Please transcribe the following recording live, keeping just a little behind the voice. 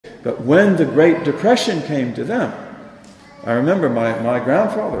But when the Great Depression came to them, I remember my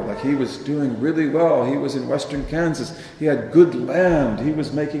grandfather, like he was doing really well. He was in western Kansas. He had good land. He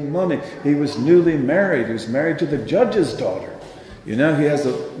was making money. He was newly married. He was married to the judge's daughter. You know, he has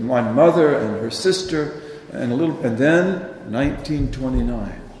my mother and her sister and then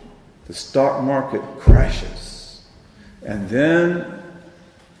 1929, the stock market crashes. And then,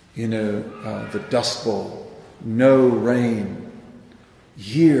 you know, the Dust Bowl, no rain.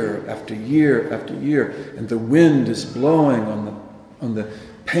 Year after year after year, and the wind is blowing on the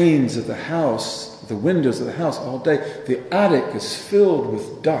panes of the house, the windows of the house all day. The attic is filled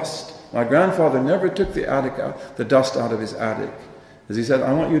with dust. My grandfather never took the dust out of his attic, as he said,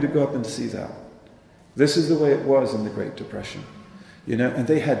 "I want you to go up and see that." This is the way it was in the Great Depression, you know. And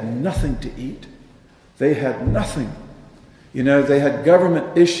they had nothing to eat. They had nothing, you know. They had government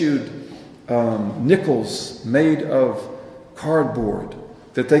issued nickels made of cardboard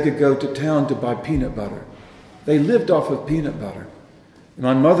that they could go to town to buy peanut butter. They lived off of peanut butter.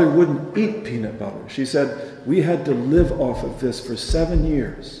 My mother wouldn't eat peanut butter. She said, we had to live off of this for 7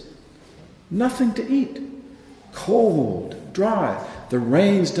 years. Nothing to eat. Cold, dry. The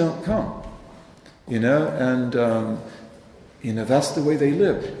rains don't come. You know, and, you know, that's the way they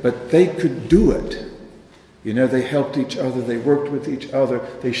lived. But they could do it. You know, they helped each other. They worked with each other.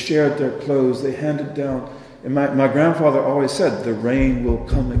 They shared their clothes. They handed down. And my grandfather always said, the rain will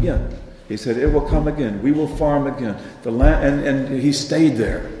come again. He said, it will come again. We will farm again. The land, and he stayed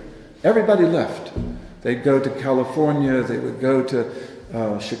there. Everybody left. They'd go to California. They would go to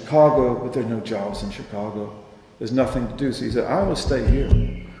Chicago, but there are no jobs in Chicago. There's nothing to do. So he said, I will stay here.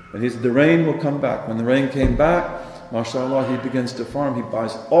 And he said, the rain will come back. When the rain came back, mashallah, he begins to farm. He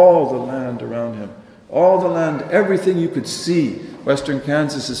buys all the land around him. All the land, everything you could see. Western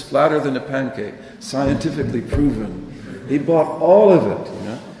Kansas is flatter than a pancake, scientifically proven. He bought all of it, you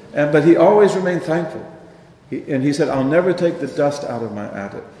know. But he always remained thankful. And he said, I'll never take the dust out of my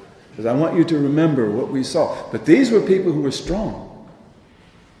attic, because I want you to remember what we saw. But these were people who were strong.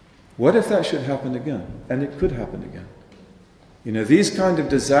 What if that should happen again? And it could happen again. You know, these kind of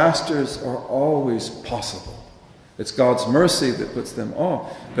disasters are always possible. It's God's mercy that puts them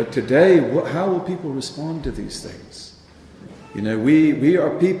off. But today, how will people respond to these things? You know, we are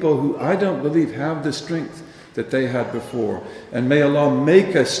people who I don't believe have the strength that they had before. And may Allah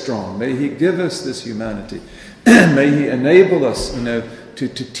make us strong. May He give us this humanity. May He enable us, you know, to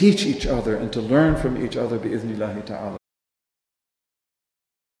teach each other and to learn from each other bi-idhnillahi ta'ala.